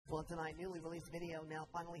Well, tonight, newly released video now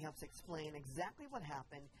finally helps explain exactly what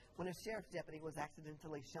happened when a sheriff's deputy was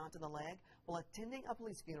accidentally shot in the leg while attending a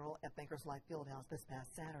police funeral at Bankers Life Fieldhouse this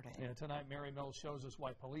past Saturday. And tonight, Mary Mills shows us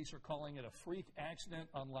why police are calling it a freak accident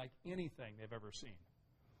unlike anything they've ever seen.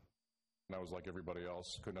 I was like everybody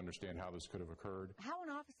else, couldn't understand how this could have occurred. How an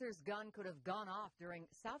officer's gun could have gone off during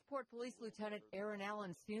Southport Police Lieutenant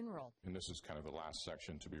Allan's funeral. And this is kind of the last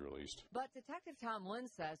section to be released. But Detective Tom Lynn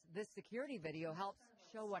says this security video helps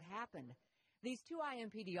show what happened. These two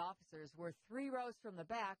IMPD officers were 3 rows from the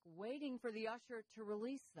back waiting for the usher to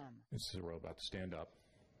release them. This is a row about to stand up.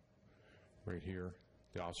 Right here,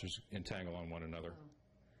 the officers entangle on one another.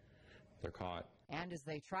 They're caught. And as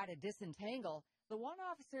they try to disentangle, the one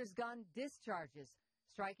officer's gun discharges,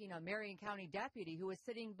 striking a Marion County deputy who was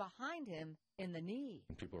sitting behind him in the knee.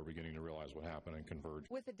 And people are beginning to realize what happened and converge.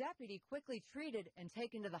 With the deputy quickly treated and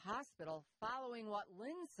taken to the hospital following what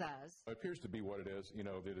Lynn says. It appears to be what it is,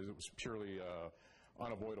 that it was purely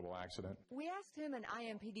unavoidable accident. We asked him and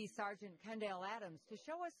IMPD Sergeant Kendall Adams to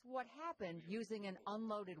show us what happened using an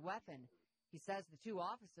unloaded weapon. He says the two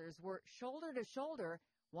officers were shoulder to shoulder,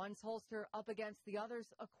 one's holster up against the other's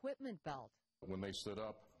equipment belt. When they stood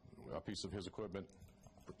up, a piece of his equipment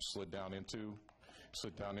slid down into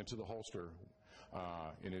the holster,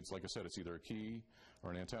 and it's like I said, it's either a key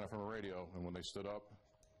or an antenna from a radio. And when they stood up,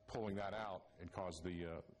 pulling that out, it caused the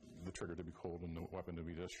trigger to be pulled and the weapon to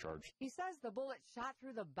be discharged. He says the bullet shot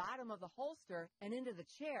through the bottom of the holster and into the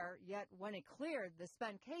chair, yet when it cleared, the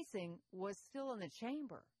spent casing was still in the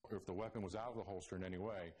chamber. If the weapon was out of the holster in any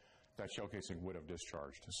way, that shell casing would have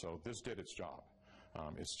discharged. So this did its job.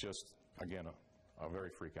 It's just, again, a very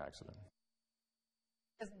freak accident.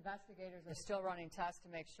 Investigators are still running tests to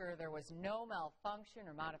make sure there was no malfunction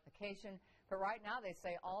or modification, but right now they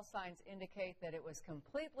say all signs indicate that it was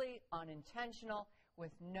completely unintentional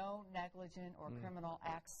with no negligent or criminal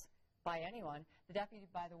acts by anyone. The deputy,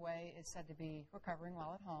 by the way, is said to be recovering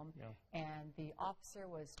while at home, and the officer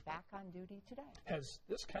was back on duty today. Has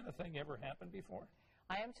this kind of thing ever happened before?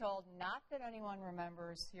 I am told not that anyone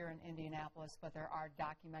remembers here in Indianapolis, but there are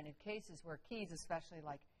documented cases where keys, especially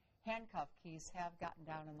like handcuff keys, have gotten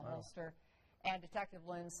down in the holster. And Detective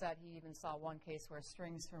Lynn said he even saw one case where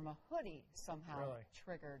strings from a hoodie somehow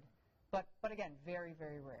triggered. But again, very,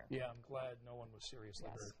 very rare. Yeah, I'm glad no one was seriously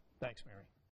hurt. Thanks, Mary.